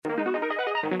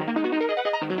Hello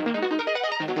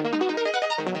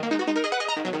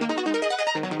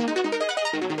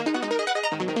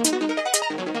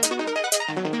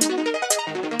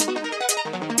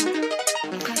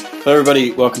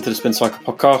everybody, welcome to the Spin Cycle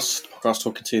podcast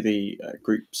talking to the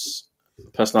groups,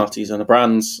 personalities and the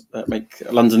brands that make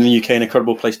London and the UK an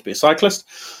incredible place to be a cyclist.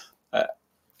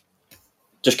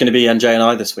 Just going to be NJ and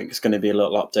I this week. It's going to be a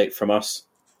little update from us.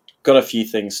 Got a few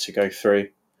things to go through,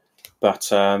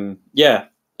 but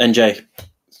NJ,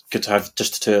 good to have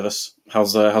just the two of us.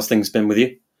 How's things been with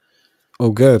you?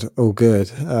 All good.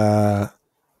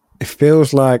 It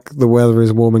feels like the weather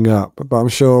is warming up, but I'm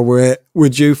sure we're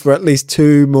due for at least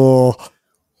two more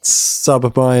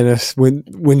sub-minus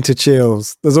winter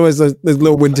chills. There's always those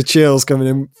little winter chills coming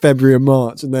in February and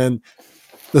March, and then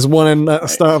there's one in at the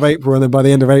start of April, and then by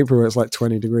the end of April it's like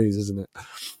 20 degrees, isn't it?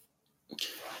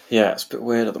 Yeah, it's a bit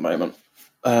weird at the moment.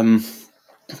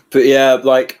 But yeah,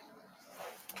 like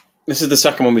this is the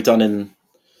second one we've done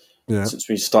since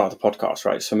we started the podcast,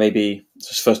 right? So maybe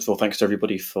just first of all, thanks to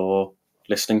everybody for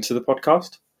listening to the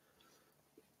podcast.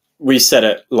 We said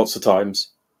it lots of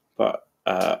times, but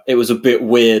it was a bit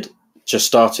weird just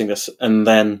starting this, and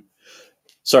then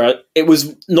it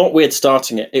was not weird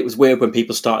starting it. It was weird when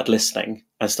people started listening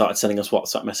and started sending us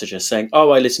WhatsApp messages saying,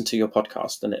 "Oh, I listened to your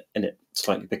podcast," and it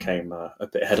slightly became a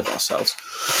bit ahead of ourselves,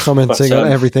 commenting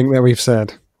on everything that we've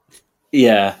said.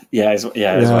 As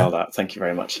well. That. Thank you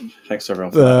very much. Thanks to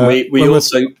everyone for that. We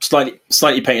also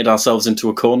slightly painted ourselves into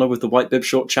a corner with the white bib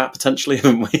short chat potentially,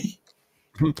 haven't we?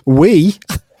 We.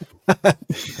 But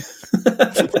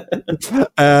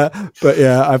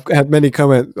yeah, I've had many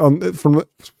comments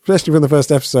especially from the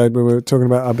first episode when we were talking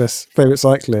about our best favourite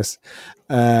cyclists,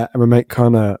 and my mate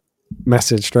Connor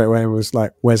messaged straight away and was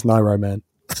like, "Where's Nairo, man?"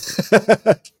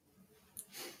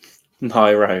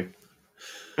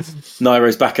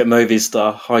 Nairo's back at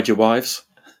Movistar. Hide your wives.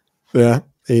 Yeah,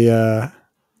 he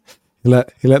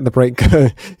let the break go.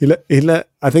 He let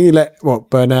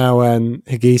Bernal and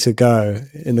Higuita go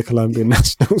in the Colombian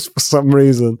Nationals for some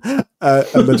reason, and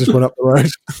they just went up the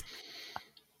road.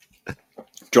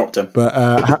 Dropped him. But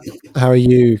how are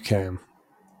you, Cam?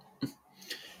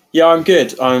 Yeah, I'm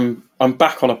good. I'm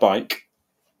back on a bike.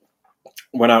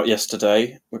 Went out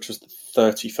yesterday, which was the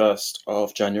 31st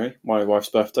of January, my wife's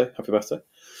birthday. Happy birthday.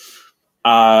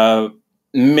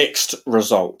 Mixed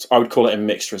result. I would call it a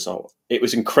mixed result. It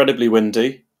was incredibly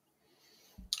windy.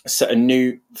 I set a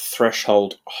new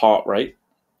threshold heart rate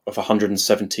of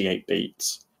 178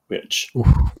 beats, which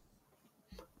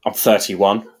I'm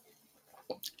 31.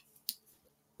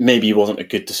 Maybe wasn't a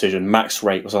good decision. Max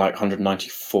rate was like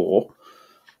 194.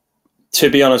 To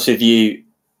be honest with you,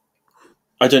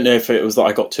 I don't know if it was that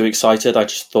I got too excited. I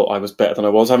just thought I was better than I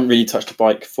was. I haven't really touched a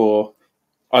bike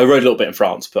I rode a little bit in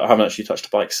France, but I haven't actually touched a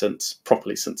bike since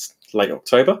late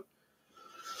October.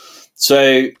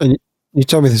 So, and you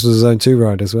told me this was a Zone 2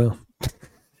 ride as well.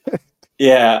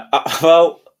 Yeah.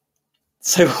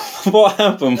 So what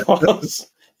happened was,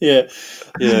 it's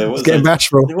getting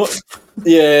bashful.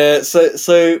 Yeah.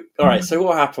 So all right. So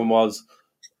what happened was,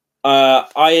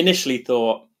 I initially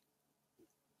thought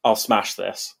I'll smash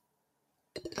this.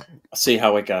 I'll see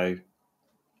how I go.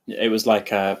 It was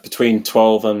like between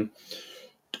 12 and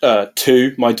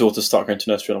 2, my daughters start going to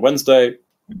nursery on a Wednesday.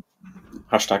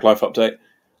 #life update.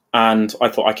 And I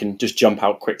thought I can just jump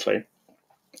out quickly.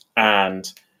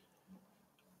 And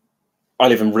I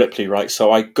live in Ripley, right?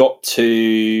 So I got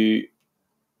to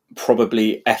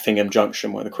probably Effingham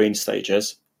Junction where the Queen stage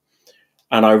is.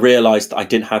 And I realised that I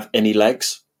didn't have any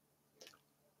legs.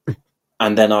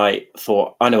 And then I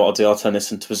thought, I know what I'll do. I'll turn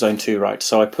this into a Zone 2 ride.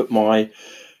 So I put my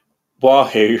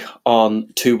Wahoo on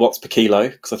 2 watts per kilo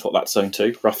because I thought that's Zone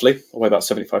 2, roughly. I weigh about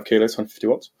 75 kilos, 150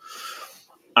 watts.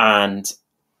 And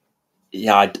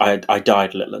yeah, I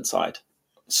died a little inside.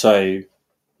 So,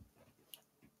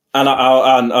 and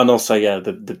also, yeah,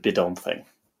 the Bidon thing.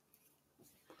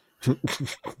 I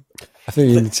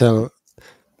think you need to tell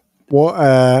what.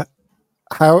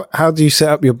 How do you set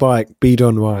up your bike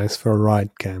Bidon wise for a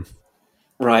ride, Cam?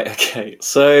 Right. Okay.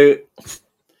 So,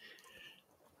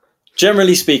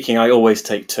 generally speaking, I always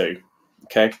take 2.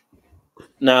 Okay.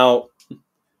 Now,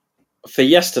 for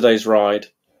yesterday's ride,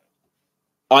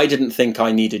 I didn't think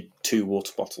I needed 2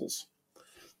 water bottles.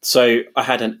 So I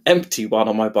had an empty one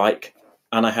on my bike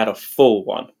and I had a full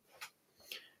one.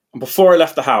 And before I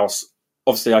left the house,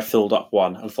 obviously I filled up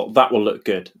one and thought that will look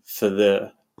good for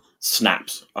the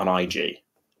snaps on IG,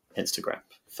 Instagram,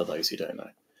 for those who don't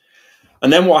know.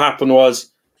 And then what happened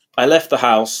was I left the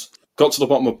house, got to the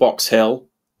bottom of Box Hill,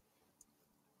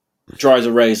 dry as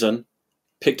a raisin,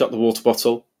 picked up the water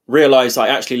bottle, realised I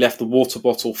actually left the water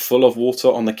bottle full of water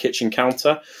on the kitchen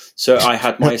counter. So I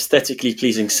had my aesthetically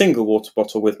pleasing single water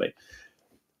bottle with me.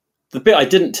 The bit I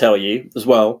didn't tell you as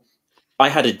well, I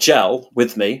had a gel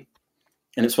with me,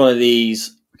 and it's one of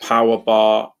these power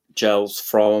bar gels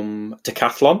from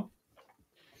Decathlon.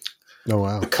 Oh,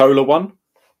 wow. The cola one.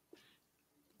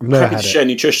 I've I'm never happy had to it. share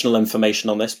nutritional information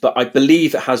on this, but I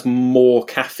believe it has more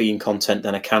caffeine content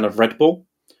than a can of Red Bull.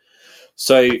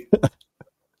 So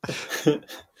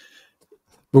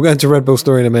We'll get into Red Bull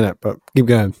story in a minute, but keep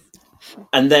going.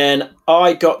 And then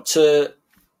I got to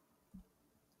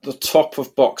the top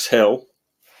of Box Hill.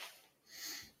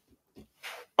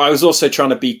 I was also trying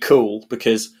to be cool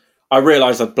because I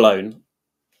realised I'd blown.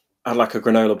 I had like a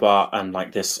granola bar and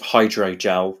like this hydro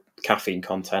gel caffeine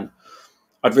content.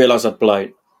 I'd realised I'd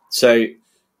blown. So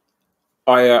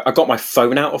I got my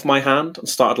phone out of my hand and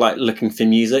started like looking for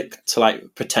music to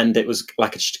like pretend it was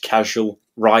like a just casual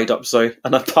ride up zone.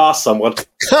 And I passed someone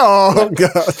Oh,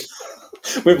 God.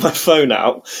 with my phone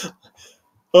out.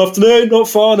 Afternoon, not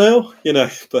far now,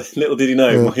 but little did he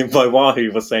know, my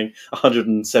Wahoo was saying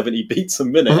 170 beats a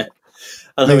minute.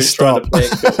 And I was trying to play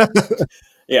it cool.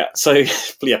 Yeah, so,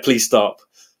 please stop.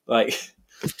 Like,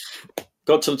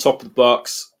 got to the top of the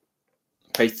box,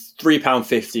 paid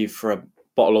 £3.50 for a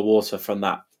bottle of water from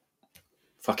that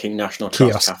fucking National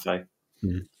Trust Cafe.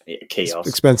 Mm. Yeah, kiosk. It's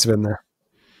expensive in there.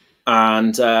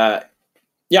 And,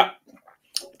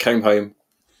 came home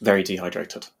very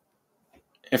dehydrated.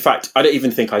 In fact, I don't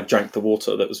even think I drank the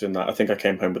water that was in that. I think I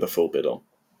came home with a full bid on.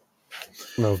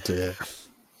 Oh, dear.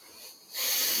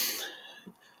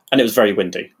 And it was very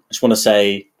windy. I just want to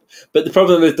say... But the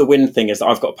problem with the wind thing is that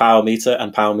I've got a power meter,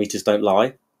 and power meters don't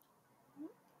lie.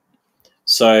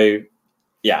 So,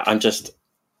 yeah, I'm just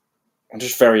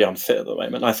very unfit at the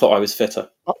moment. I thought I was fitter.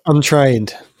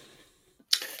 Untrained.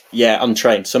 Yeah,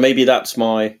 untrained. So maybe that's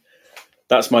my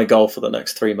goal for the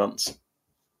next 3 months.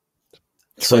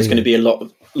 So it's going to be a lot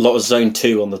of zone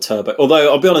 2 on the turbo.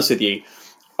 Although I'll be honest with you,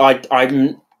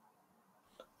 I'm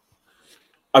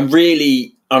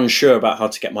really unsure about how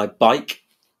to get my bike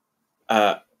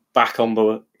back on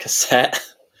the cassette.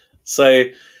 So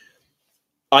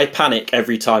I panic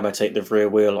every time I take the rear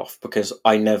wheel off because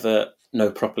I never know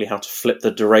properly how to flip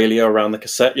the derailleur around the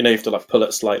cassette. You have to like pull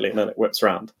it slightly and then it whips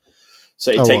around.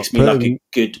 So it takes me like a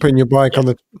good... Putting your bike on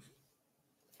the...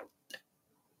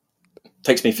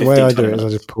 Takes me 15 The way I do minutes. it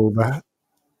is I just pull that.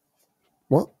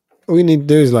 What? All you need to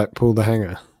do is like pull the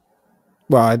hanger.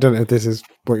 Well, I don't know if this is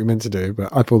what you're meant to do, but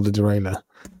I pull the derailleur.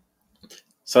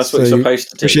 So that's what you're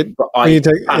supposed to do. But I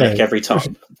panic every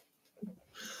time.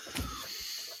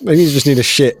 Maybe you just need a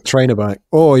shit trainer bike.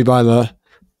 Or you buy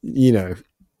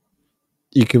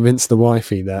you convince the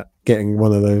wifey that getting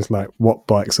one of those like Watt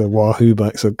bikes or Wahoo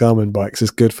bikes or Garmin bikes is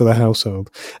good for the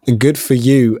household and good for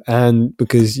you, and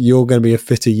because you're going to be a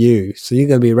fitter you, so you're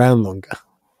going to be around longer.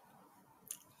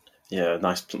 Yeah,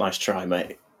 nice try,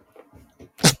 mate.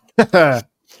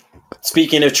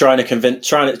 Speaking of trying to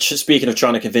convince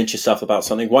yourself about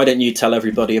something, why don't you tell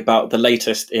everybody about the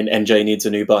latest in NJ Needs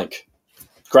a New Bike?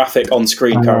 Graphic on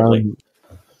screen currently.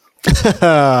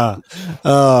 I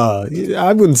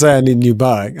wouldn't say I need a new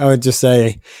bike. I would just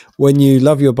say when you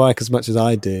love your bike as much as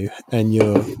I do and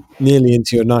you're nearly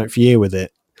into your 9th year with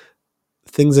it,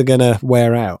 things are going to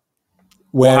wear out.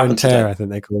 Wear and tear, today? I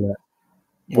think they call it.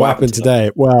 What happened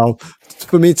today? Well,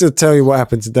 for me to tell you what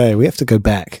happened today, we have to go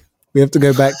back. We have to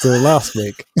go back to last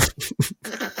week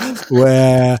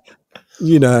where,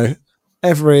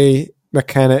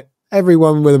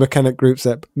 everyone with a mechanic group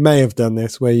set may have done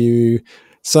this, where you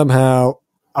somehow,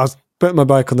 I was putting my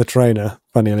bike on the trainer,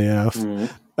 funnily enough,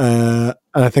 and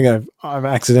I think I've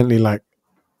accidentally like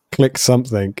clicked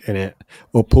something in it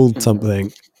or pulled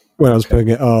something when I was putting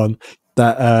it on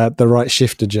that the right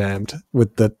shifter jammed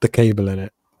with the cable in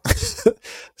it,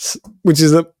 which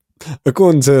is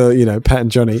according to Pat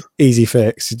and Johnny, easy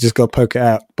fix. You just got to poke it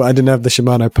out, but I didn't have the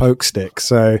Shimano poke stick,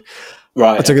 so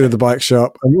I took it to the bike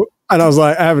shop and I was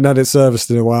like, I haven't had it serviced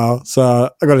in a while, so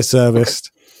I got it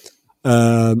serviced.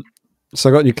 So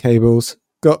I got new cables,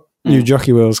 got new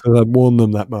jockey wheels because I'd worn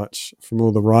them that much from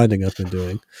all the riding I've been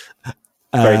doing.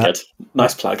 Very good,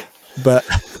 nice plug. But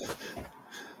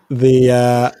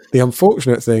the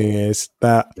unfortunate thing is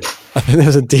that I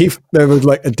think there was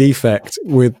like a defect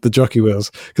with the jockey wheels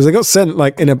because they got sent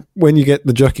like when you get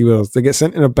the jockey wheels, they get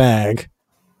sent in a bag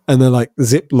and they're like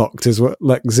zip locked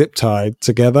like zip tied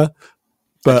together.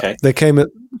 But they came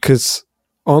because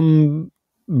on,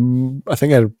 I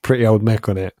think I had a pretty old mech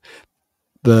on it.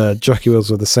 The jockey wheels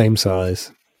were the same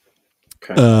size.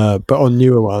 Okay. But on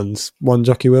newer ones, one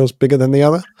jockey wheel's bigger than the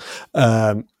other.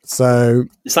 So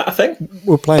is that a thing?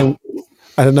 We're playing.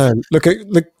 I don't know. Look at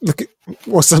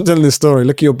whilst I'm telling this story.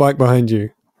 Look at your bike behind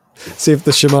you. See if the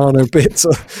Shimano bits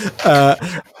are,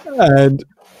 and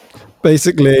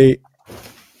basically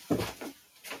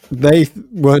they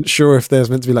weren't sure if there's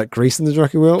meant to be like grease in the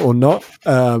jockey wheel or not.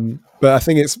 But I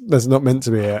think there's not meant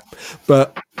to be yet.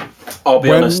 But I'll be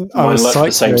honest, mine look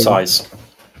the same cycling- size.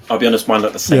 I'll be honest, mine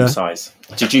look the same size.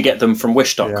 Did you get them from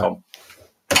wish.com?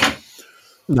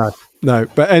 No.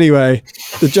 But anyway,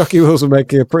 the jockey wheels were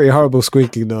making a pretty horrible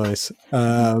squeaking noise.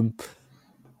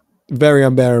 Very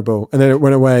unbearable. And then it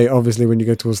went away, obviously, when you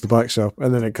go towards the bike shop,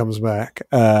 and then it comes back.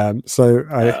 After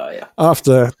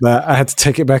that, I had to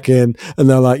take it back in, and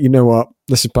they're like, you know what?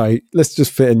 Let's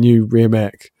just fit a new rear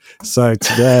mech. So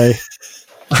today,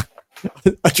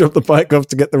 I dropped the bike off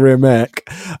to get the rear mech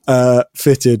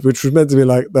fitted, which was meant to be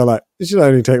like, they're like, it should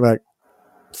only take like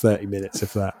 30 minutes,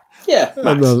 if that. Yeah,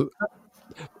 max.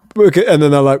 And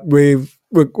then they're like, we'll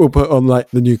put on like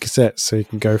the new cassettes so you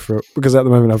can go for it, because at the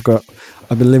moment I've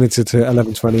been limited to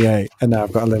 1128 and now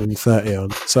I've got 1130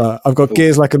 on, so I've got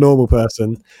gears like a normal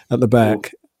person at the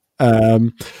back.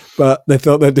 But they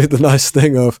thought they'd do the nice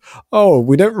thing of,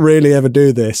 we don't really ever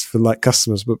do this for like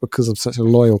customers, but because I'm such a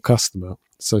loyal customer,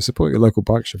 so support your local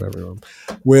bike shop, everyone.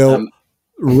 We'll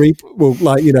replace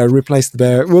the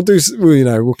bearing.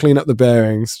 We'll clean up the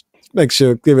bearings, make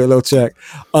sure, give it a little check,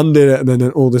 undid it, and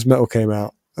then all this metal came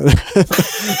out.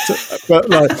 but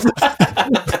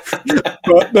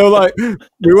they were like,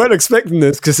 we weren't expecting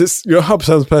this because your hub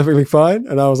sounds perfectly fine,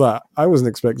 and I was like, I wasn't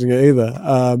expecting it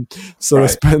either. So I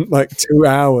spent like 2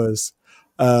 hours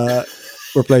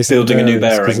replacing building a new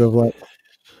bearing.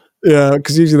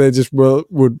 Because usually they just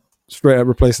would straight up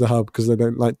replace the hub because they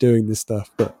don't like doing this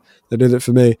stuff, but they did it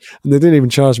for me, and they didn't even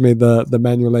charge me the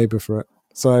manual labor for it.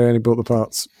 So I only bought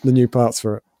the new parts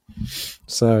for it.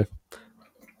 So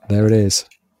there it is.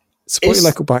 Support your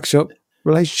local bike shop.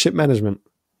 Relationship management.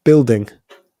 Building.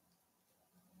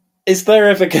 Is there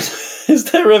ever going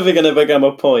to become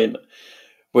a point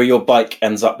where your bike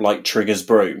ends up like Trigger's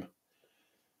broom?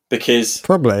 Because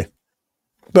probably.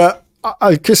 But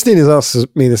Christine has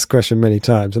asked me this question many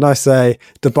times, and I say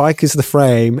the bike is the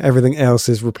frame, everything else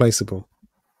is replaceable.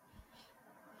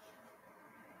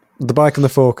 The bike and the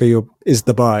fork is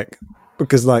the bike,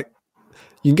 because like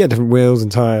you can get different wheels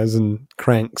and tires and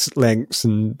cranks, lengths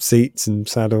and seats and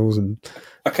saddles and.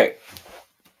 Okay,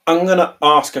 I'm going to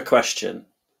ask a question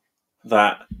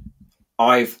that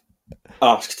I've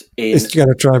asked in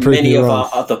many of our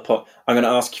other. I'm going to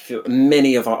ask you for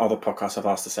many of our other podcasts. I've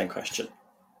asked the same question.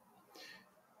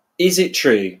 Is it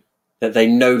true that they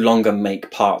no longer make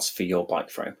parts for your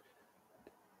bike frame?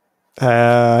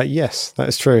 Yes, that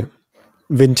is true.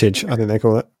 Vintage, I think they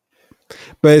call it.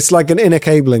 But it's like an inner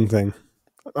cabling thing.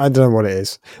 I don't know what it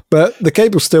is. But the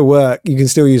cables still work. You can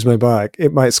still use my bike.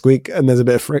 It might squeak and there's a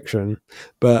bit of friction,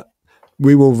 but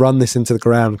we will run this into the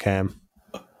ground, Cam.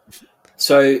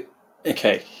 So,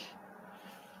 okay.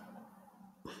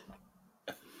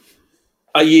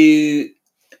 Are you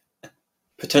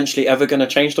potentially ever going to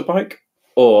change the bike?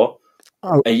 Or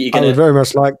are you going to... I would very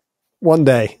much like one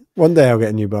day I'll get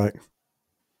a new bike.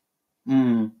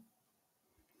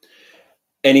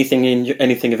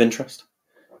 Anything of interest?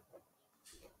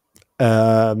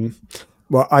 I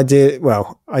did.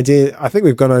 I think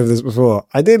we've gone over this before.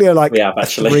 Ideally, I like a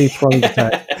three-pronged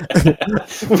attack.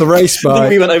 The race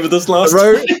bike. We went over this last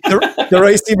the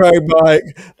racy road bike,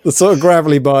 the sort of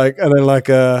gravelly bike, and then like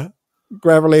a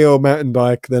gravelly or mountain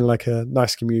bike, then like a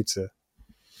nice commuter.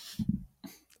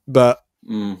 But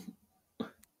with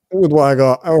what I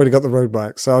already got the road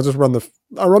bike, so I'll just run the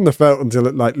felt until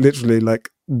it like literally like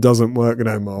doesn't work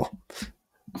no more,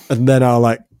 and then I'll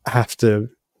like have to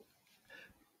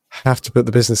put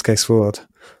the business case forward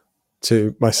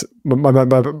to my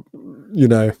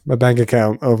bank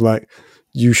account of like,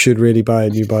 you should really buy a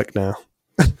new bike now.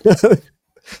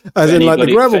 As in like the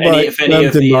gravel bike.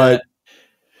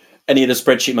 Any of the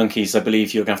spreadsheet monkeys, I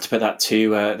believe you're going to have to put that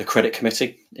to the credit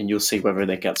committee, and you'll see whether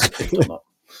they get approved or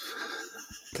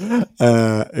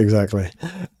not. Exactly.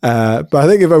 But I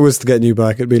think if I was to get a new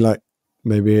bike, it'd be like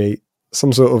maybe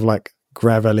some sort of like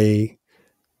gravelly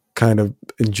kind of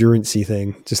endurance-y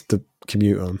thing just to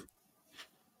commute on,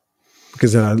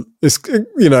 because it's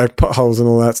potholes and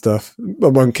all that stuff. I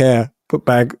won't care. Put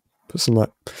some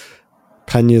like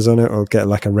panniers on it, or get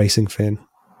like a racing fin,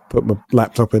 put my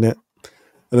laptop in it,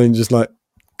 and then just like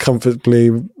comfortably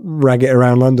rag it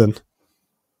around London.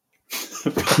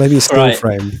 Maybe a steel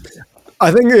frame.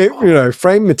 I think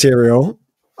frame material,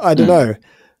 I don't know.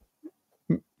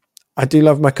 I do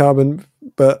love my carbon,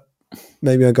 but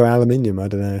maybe I'll go aluminium. I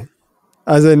don't know.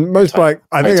 As in most bike,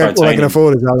 I think all I can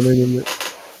afford is aluminium.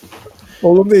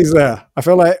 All of these there. I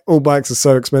feel like all bikes are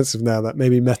so expensive now that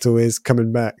maybe metal is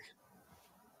coming back.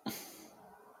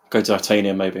 Go to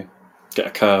titanium, maybe. Get a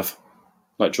curve,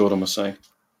 like Jordan was saying.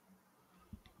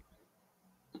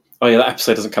 Oh yeah, that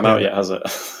episode hasn't come out yet, has it?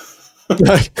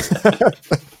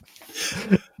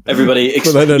 Everybody,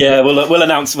 we'll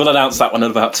announce that one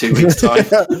in about 2 weeks' time.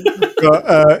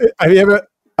 Have you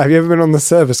ever been on the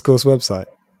service course website?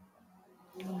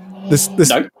 This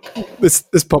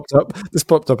popped up. This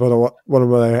popped up on one of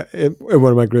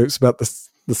my groups about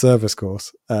the service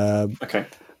course. Okay.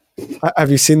 Have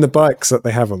you seen the bikes that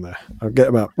they have on there? I'll get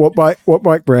them up. What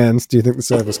bike brands do you think the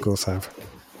service course have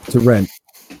to rent?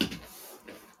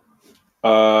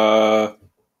 I'm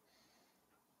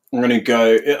going to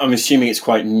go. I'm assuming it's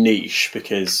quite niche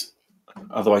because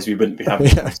otherwise we wouldn't be having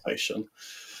a conversation.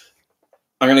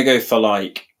 I'm going to go for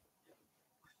like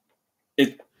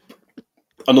it.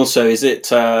 And also, is it?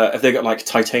 Have they got like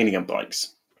titanium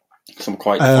bikes? Because I'm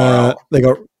quite far out. They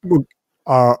got.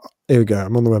 Here we go.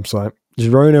 I'm on the website.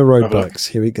 Girona road bikes.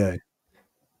 Here we go.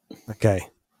 Okay.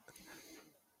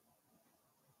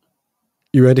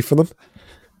 You ready for them?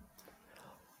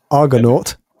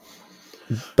 Argonaut.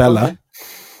 Bella. Okay.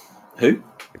 Who?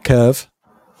 Curve.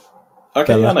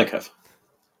 Okay, Bella. yeah, I know Curve.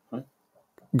 We've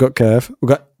got Curve. We've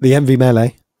got the MV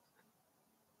Melee.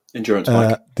 Endurance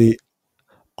bike. The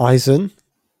Eisen.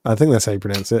 I think that's how you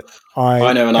pronounce it.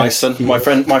 I know an Eisen. My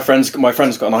friend's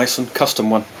got an Eisen custom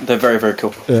one. They're very, very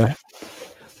cool. Yeah.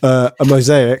 A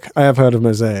Mosaic. I have heard of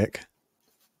Mosaic.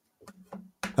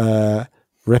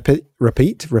 Repeat. It's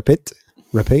REPETE.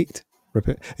 Repeat.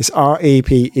 Is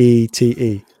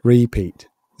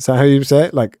that how you say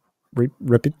it? Like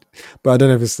repeat? But I don't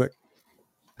know if it's like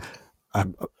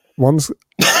one's.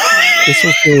 This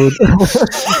one's called.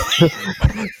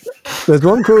 There's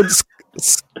one called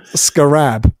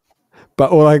Scarab,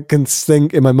 but all I can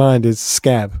think in my mind is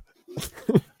Scab.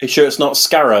 Are you sure it's not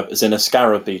Scarab, as in a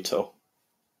scarab beetle?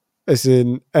 It's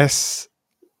in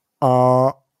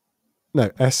SCARAB.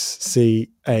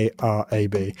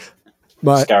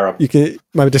 Scarab.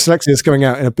 My dyslexia is coming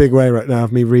out in a big way right now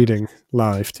of me reading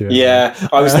live to it. Yeah,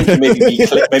 I was thinking maybe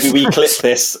we clip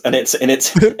this and it's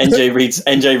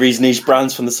NJ reads niche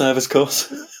brands from the service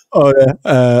course. Oh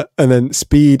yeah, and then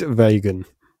Speed Vegan.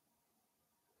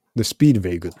 The Speed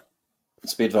Vegan.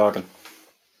 Speed Wagon.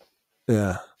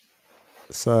 Yeah.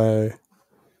 So,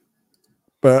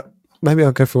 but maybe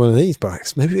I'll go for one of these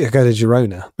bikes. Maybe I'll go to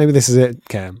Girona. Maybe this is it,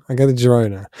 Cam. I go to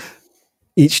Girona.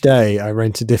 Each day I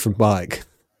rent a different bike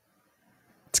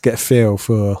to get a feel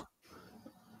for.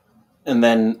 And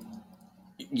then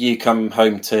you come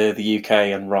home to the UK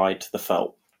and ride the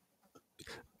felt.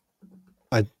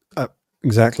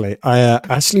 Exactly. I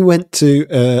actually went to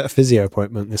a physio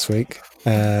appointment this week.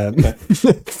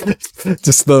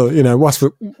 Just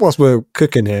whilst we're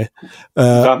cooking here,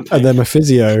 and then my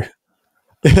physio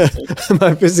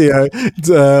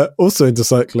also into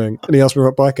cycling, and he asked me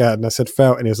what bike I had, and I said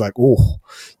felt, and he was like, "Oh,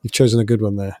 you've chosen a good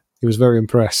one there." He was very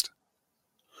impressed.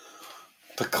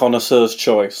 The connoisseur's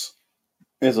choice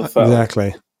is a felt.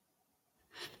 Exactly.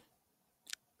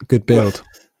 Good build.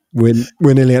 We're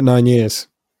nearly at 9 years.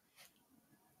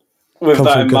 With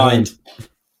that in mind,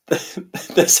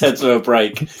 let's head to a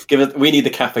break. We need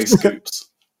the cafe scoops.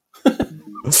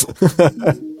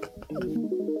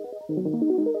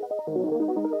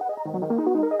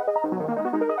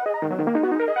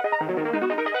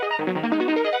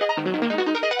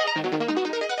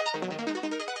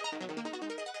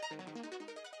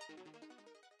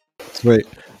 Sweet.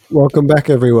 Welcome back,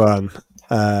 everyone.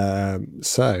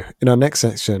 So, in our next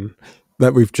section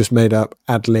that we've just made up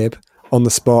ad lib on the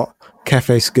spot,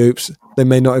 cafe scoops. They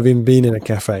may not have even been in a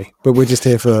cafe, but we're just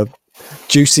here for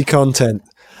juicy content.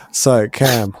 So,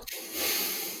 Cam,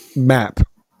 map.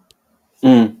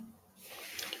 I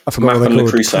forgot what they're called.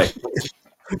 Crusade.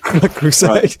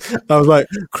 Crusade. Right. I was like,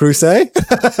 Crusade?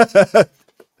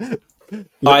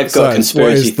 I've got a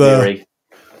conspiracy theory.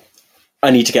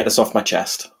 I need to get this off my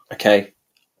chest. Okay.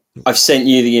 I've sent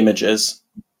you the images,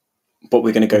 but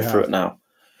we're going to go through it now.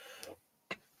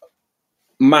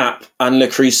 Map and Le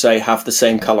Creuset have the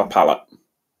same color palette.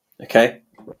 Okay.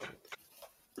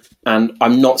 And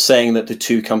I'm not saying that the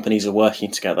two companies are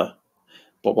working together,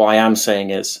 but what I am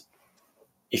saying is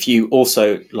if you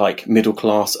also like middle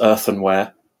class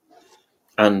earthenware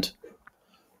and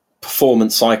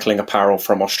performance cycling apparel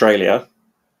from Australia,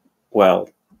 well,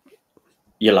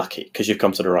 you're lucky because you've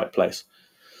come to the right place.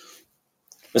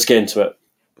 Let's get into it.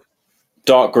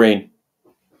 Dark green,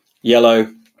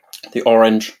 yellow, the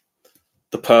orange,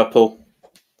 the purple,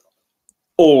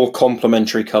 all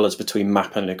complementary colours between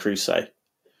Map and Le Creuset.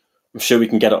 I'm sure we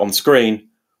can get it on screen,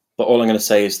 but all I'm going to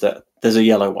say is that there's a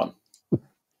yellow one.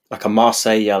 like a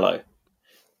Marseille yellow.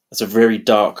 It's a very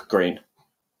dark green.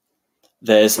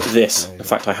 There's this. In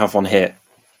fact, I have one here.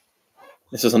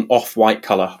 This is an off-white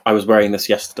colour. I was wearing this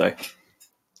yesterday.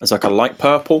 It's like a light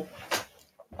purple,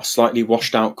 a slightly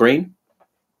washed-out green.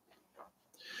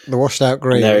 The washed-out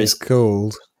green is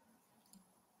called...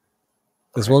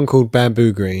 There's one called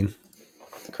bamboo green.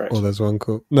 Correct. Or there's one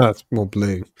called... No, it's more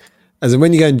blue. As in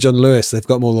when you go in John Lewis, they've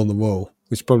got them all on the wall,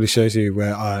 which probably shows you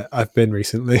where I've been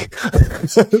recently.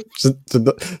 to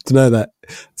know that.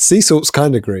 Sea salt's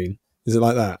kind of green. Is it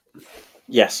like that?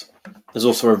 Yes. There's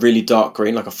also a really dark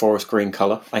green, like a forest green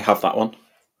colour. I have that one.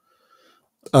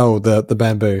 Oh, the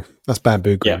bamboo. That's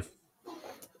bamboo green.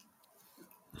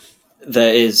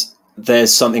 Yeah.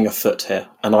 There's something afoot here,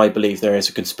 and I believe there is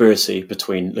a conspiracy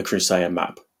between Le Creuset and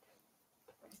MAP.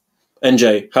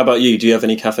 NJ, how about you? Do you have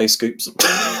any cafe scoops?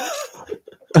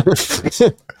 I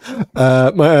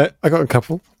got a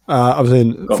couple. I was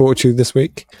in Fortitude this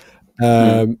week.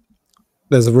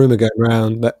 There's a rumour going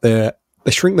around that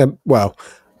they shrink them. Well,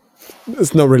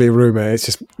 it's not really a rumour. It's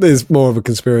just there's more of a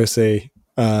conspiracy.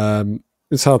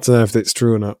 It's hard to know if it's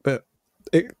true or not, but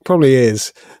it probably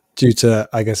is due to,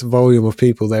 I guess, volume of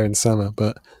people there in summer.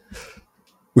 But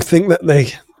we think that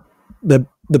the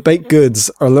baked goods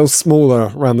are a little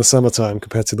smaller around the summertime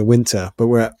compared to the winter, but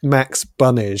we're at max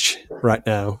bunnage right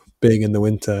now, being in the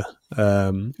winter.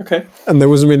 Okay. And there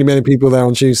wasn't really many people there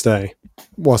on Tuesday,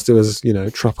 whilst it was,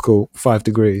 tropical 5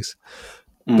 degrees.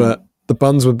 But the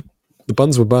buns were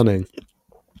bunning.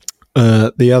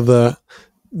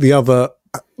 The other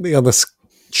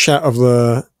chat of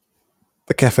the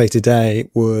cafe today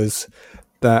was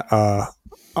that a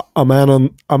man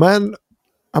on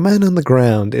the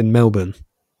ground in Melbourne,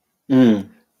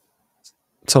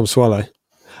 Tom Swallow,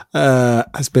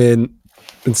 has been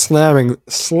slamming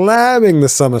the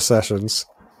summer sessions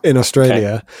in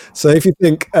Australia. Okay. So if you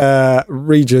think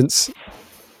Regents,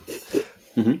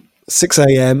 6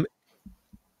 a.m,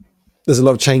 there's a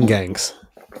lot of chain gangs.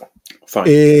 Fine.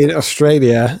 In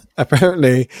Australia,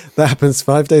 apparently that happens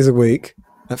 5 days a week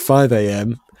at 5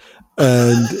 a.m,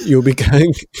 and you'll be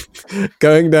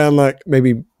going down like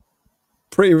maybe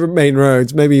pretty main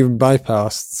roads, maybe even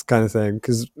bypass kind of thing,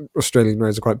 because Australian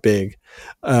roads are quite big,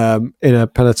 in a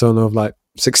peloton of like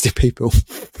 60 people.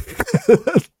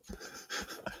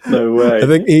 No way. I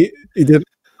think he did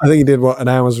an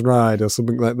hour's ride or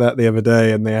something like that the other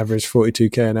day, and they averaged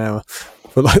 42k an hour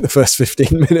for like the first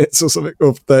 15 minutes or something,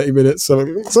 or 30 minutes,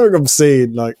 something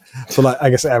obscene, like for like, I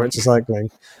guess, amateur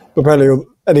cycling. But apparently,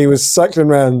 and he was cycling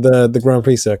around the Grand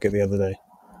Prix circuit the other day.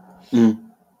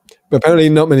 But apparently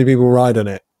not many people ride on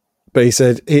it. But he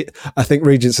said, I think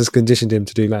Regents has conditioned him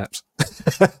to do laps.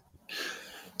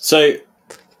 So,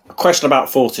 a question about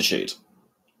Fortitude.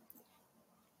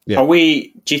 Yeah.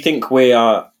 Do you think we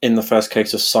are in the first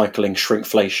case of cycling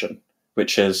shrinkflation,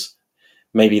 which is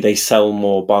maybe they sell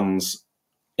more buns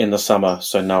in the summer,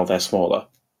 so now they're smaller?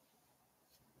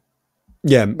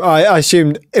 Yeah, I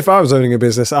assumed if I was owning a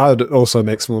business, I would also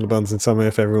make smaller buns in summer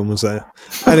if everyone was there.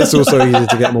 And it's also easy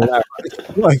to get more out.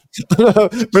 Like,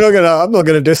 I'm not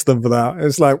gonna diss them for that.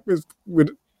 It's like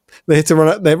they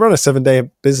run a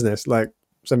 7-day business, like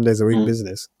 7 days a week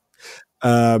business,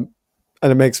 and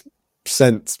it makes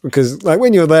sense because like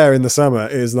when you're there in the summer,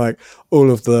 it is like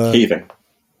all of the heaving.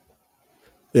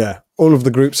 Yeah, all of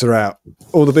the groups are out.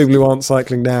 All the people who aren't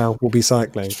cycling now will be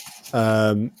cycling.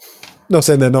 Not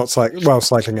saying they're not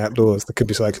cycling outdoors. They could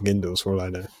be cycling indoors for all I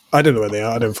know. I don't know where they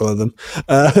are. I don't follow them.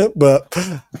 But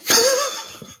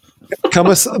come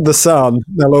the sun,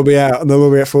 they'll all be out, and they'll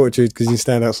all be at Fortitude because you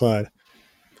stand outside.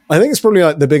 I think it's probably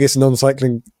like the biggest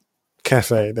non-cycling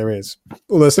cafe there is.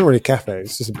 Although it's not really a cafe,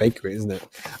 it's just a bakery, isn't it?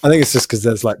 I think it's just because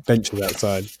there's like benches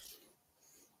outside.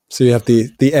 So you have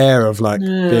the air of like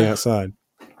being outside.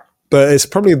 But it's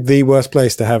probably the worst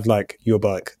place to have like your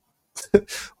bike.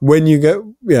 When you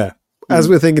go, yeah. As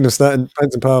we're thinking of starting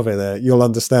Pants and Parve there, you'll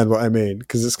understand what I mean,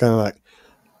 because it's kind of like,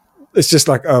 it's just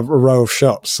like a row of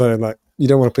shops. So like, you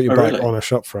don't want to put your bike on a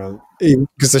shop front.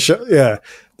 Because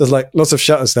there's like lots of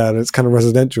shutters down and it's kind of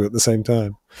residential at the same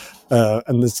time.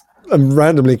 And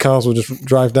randomly cars will just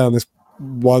drive down this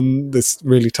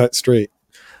really tight street.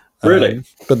 Really?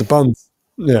 But the buns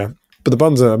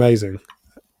are amazing.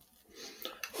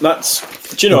 Do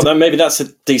you know what? Maybe that's a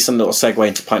decent little segue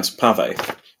into Pints and Pave.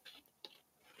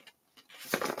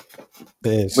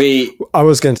 It is. I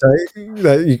was going to say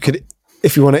that you could,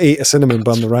 if you want to eat a cinnamon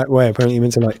bun the right way, apparently you're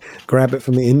meant to like grab it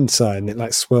from the inside and it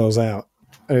like swirls out,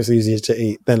 and it's easier to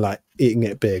eat than like eating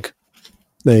it big.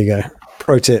 There you go.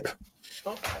 Pro tip.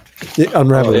 It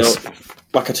unravels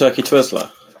like a turkey Twizzler.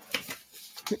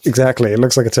 Exactly. It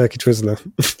looks like a turkey Twizzler.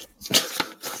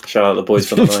 Shout out the boys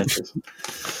from the 90s.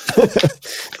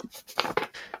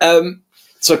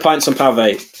 So Pints and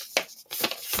Pave,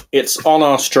 it's on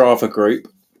our Strava group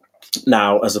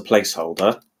now as a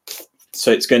placeholder.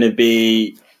 So it's going to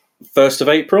be 1st of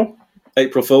April,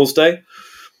 April Fool's Day,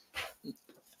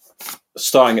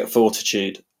 starting at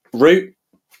Fortitude. Route,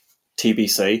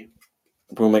 TBC.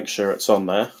 We'll make sure it's on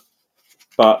there.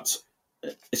 But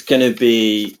it's going to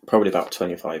be probably about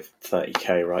 25,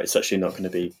 30k, right? It's actually not going to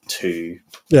be too...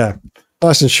 Yeah,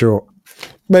 nice and short.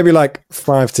 Maybe like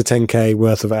 5 to 10k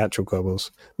worth of actual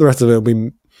cobbles. The rest of it will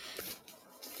be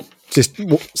just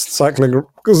cycling,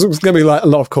 because it's going to be like a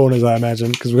lot of corners, I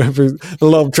imagine, because we're going through a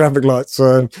lot of traffic lights.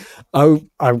 So I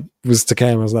was to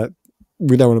Cam, I was like,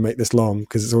 we don't want to make this long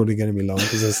because it's already going to be long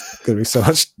because there's going to be so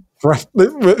much traffic.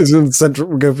 It's in central,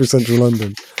 we're going through central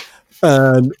London.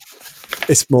 And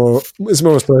it's more a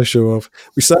social of,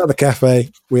 we start at the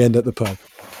cafe, we end at the pub.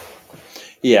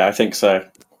 Yeah, I think so.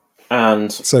 And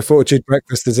so Fortitude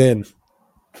Breakfast is in.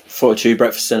 Fortitude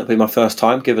Breakfast in, it'll be my first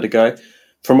time, give it a go.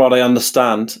 From what I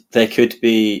understand, there could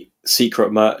be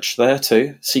secret merch there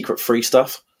too, secret free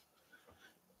stuff.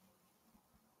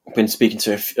 I've been speaking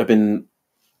to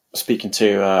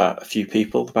a few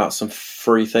people about some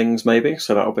free things maybe,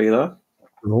 so that'll be there.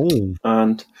 Ooh.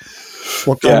 And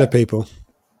what kind of people?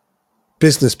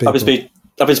 Business people. I've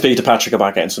been speaking to Patrick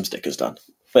about getting some stickers done.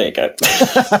 There you go.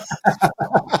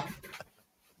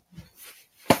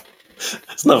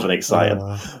 It's nothing exciting.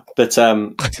 But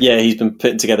yeah, he's been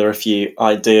putting together a few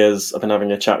ideas. I've been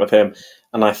having a chat with him.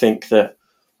 And I think that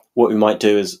what we might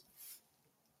do is,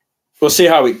 we'll see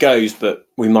how it goes, but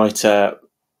we might have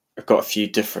got a few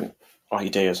different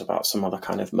ideas about some other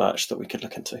kind of merch that we could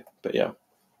look into. But yeah,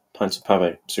 Pints of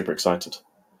Pave, super excited.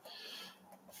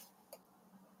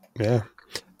 Yeah.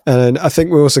 And I think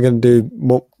we're also going to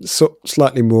do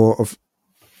slightly more of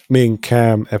me and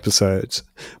Cam episodes,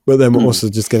 but then we're also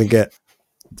just going to get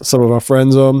some of our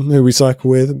friends on who we cycle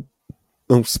with.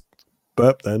 Oh,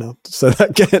 burp then, I'll say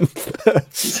that again.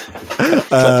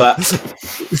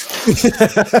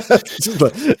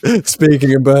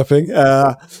 Speaking and burping,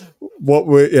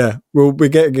 we'll be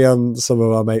getting on some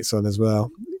of our mates on as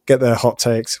well, get their hot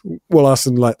takes. We'll ask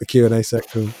them like the Q&A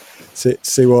section,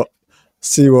 see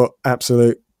what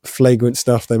absolute flagrant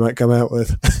stuff they might come out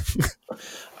with.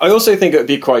 I also think it would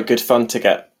be quite good fun to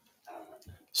get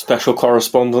special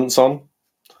correspondents on.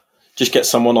 Just get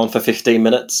someone on for 15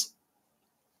 minutes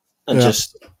and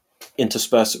just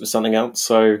intersperse it with something else.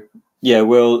 So yeah,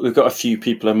 we've got a few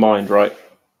people in mind, right?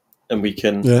 And we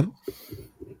can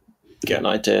get an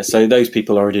idea. So those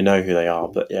people already know who they are,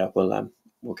 but yeah,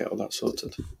 we'll get all that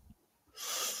sorted.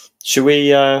 Should we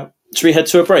head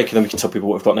to a break and then we can tell people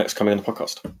what we've got next coming in the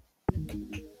podcast?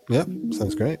 Yeah,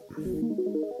 sounds great.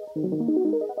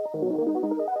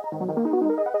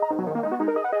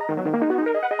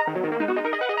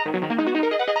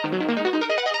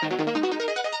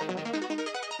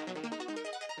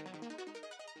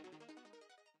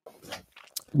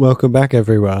 Welcome back,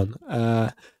 everyone.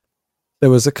 There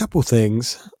was a couple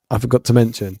things I forgot to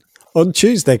mention. On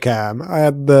Tuesday, Cam, I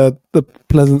had the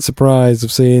pleasant surprise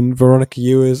of seeing Veronica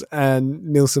Ewers and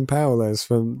Nilsson Powellers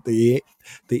from the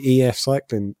EF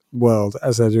cycling world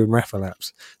as they're doing Rafa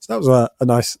laps. So that was a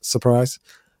nice surprise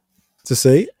to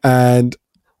see. And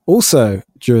also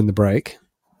during the break,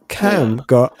 Cam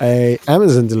got a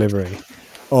Amazon delivery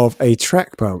of a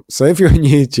track pump. So if you're on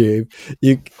YouTube,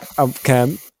 you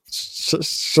Cam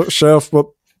show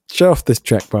off this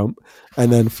track pump,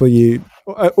 and then for you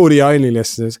audio only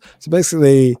listeners, so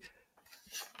basically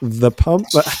the pump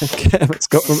that Kevin's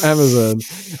got from Amazon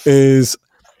is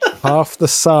half the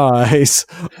size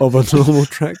of a normal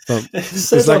track pump.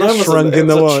 It's like a shrunk in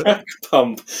the one. Track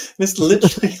pump. It's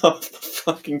literally half the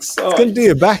fucking size. It's going to do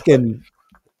your back in.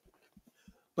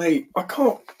 Wait, I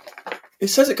can't. It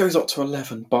says it goes up to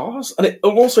 11 bars, and it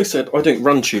also said I don't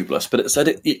run tubeless, but it said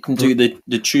it can do the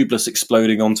tubeless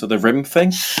exploding onto the rim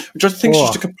thing, which I think is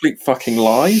just a complete fucking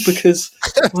lie, because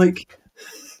like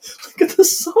look at the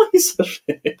size of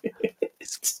it.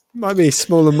 It might be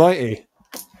small and mighty.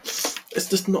 It's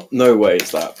just no way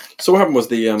it's that. So what happened was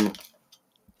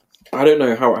I don't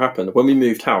know how it happened. When we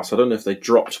moved house, I don't know if they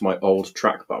dropped my old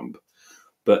track pump,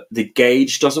 but the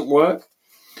gauge doesn't work.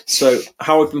 So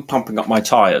how I've been pumping up my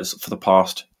tyres for the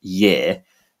past year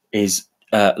is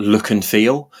look and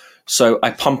feel. So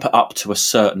I pump it up to a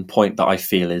certain point that I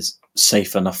feel is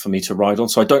safe enough for me to ride on.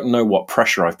 So I don't know what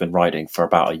pressure I've been riding for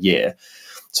about a year.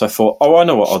 So I thought, I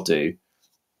know what I'll do.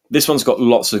 This one's got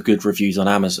lots of good reviews on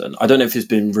Amazon. I don't know if it's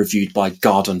been reviewed by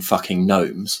garden fucking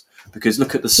gnomes, because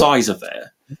look at the size of it.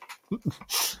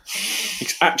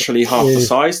 It's actually half the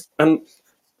size. And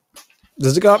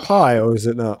does it go up high or is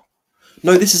it not?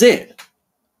 No, this is it.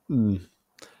 Maybe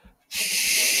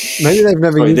they've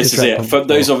never Sorry, used this a is track it. pump For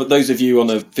before. those of you on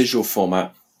a visual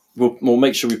format, we'll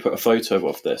make sure we put a photo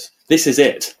of this. This is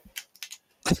it.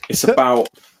 It's about,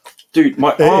 dude,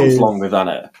 my It arm's is. longer than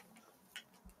it.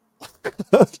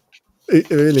 It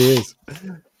really is.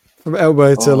 From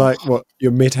elbow to Oh, like what,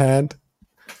 your mid hand?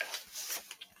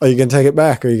 Are you going to take it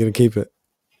back or are you going to keep it?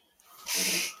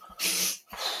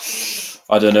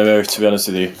 I don't know. To be honest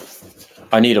with you,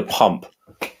 I need a pump,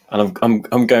 and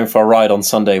I'm going for a ride on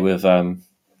Sunday with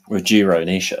Giro and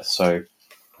Isha. So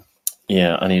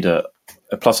yeah, I need a.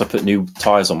 Plus, I put new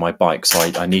tires on my bike, so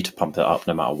I need to pump it up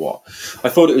no matter what. I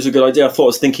thought it was a good idea. I thought I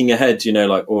was thinking ahead. You know,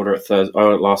 like order it Thursday,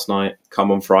 last night,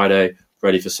 come on Friday,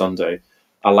 ready for Sunday.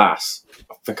 Alas,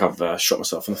 I think I've shot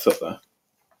myself in the foot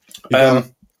there.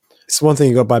 It's one thing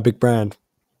you got to buy a big brand.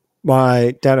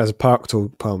 My dad has a Park Tool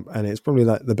pump, and it's probably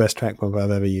like the best track pump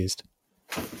I've ever used.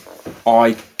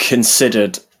 I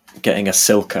considered getting a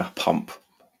Silka pump,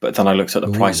 but then I looked at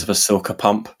the price of a Silka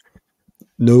pump.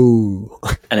 No.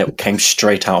 And it came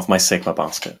straight out of my Sigma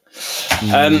basket.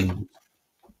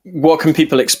 What can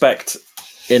people expect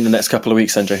in the next couple of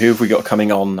weeks, Andrew? Who have we got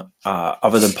coming on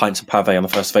other than Pints and Pave on the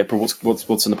 1st of April?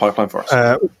 What's in the pipeline for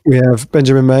us? We have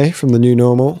Benjamin May from The New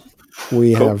Normal.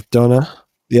 We Cool. have Donna,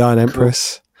 the Iron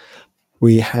Empress.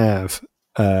 We have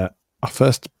our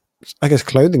first, I guess,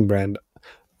 clothing brand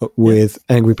with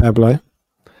Angry Pablo.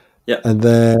 Yeah. And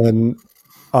then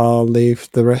I'll leave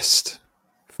the rest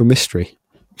for mystery.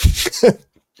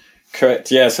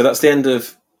 Correct. Yeah. So that's the end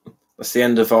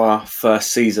of our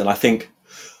first season. I think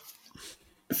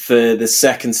for the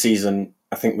second season,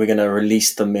 I think we're going to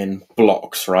release them in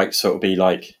blocks, right? So it'll be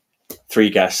like 3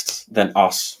 guests, then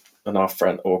us and our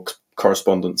friend or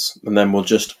correspondents, and then we'll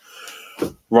just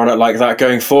run it like that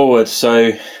going forward.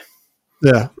 So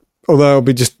yeah, although it'll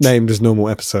be just named as normal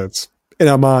episodes. In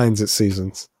our minds, it's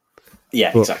seasons.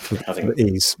 yeah, But exactly. I think for the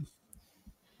ease.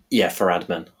 yeah, for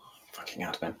admin, fucking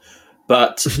admin.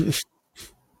 But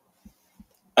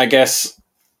I guess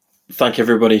thank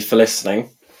everybody for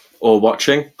listening or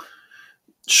watching.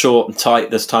 Short and tight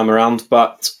this time around,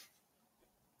 but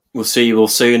we'll see you all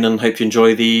soon and hope you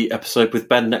enjoy the episode with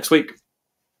Ben next week.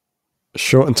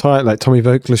 Short and tight, like Tommy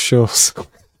Vogel's shorts.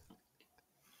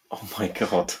 Oh my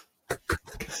god.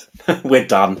 We're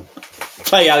done.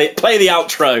 Play the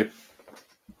outro.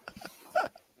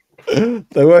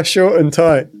 They were short and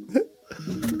tight.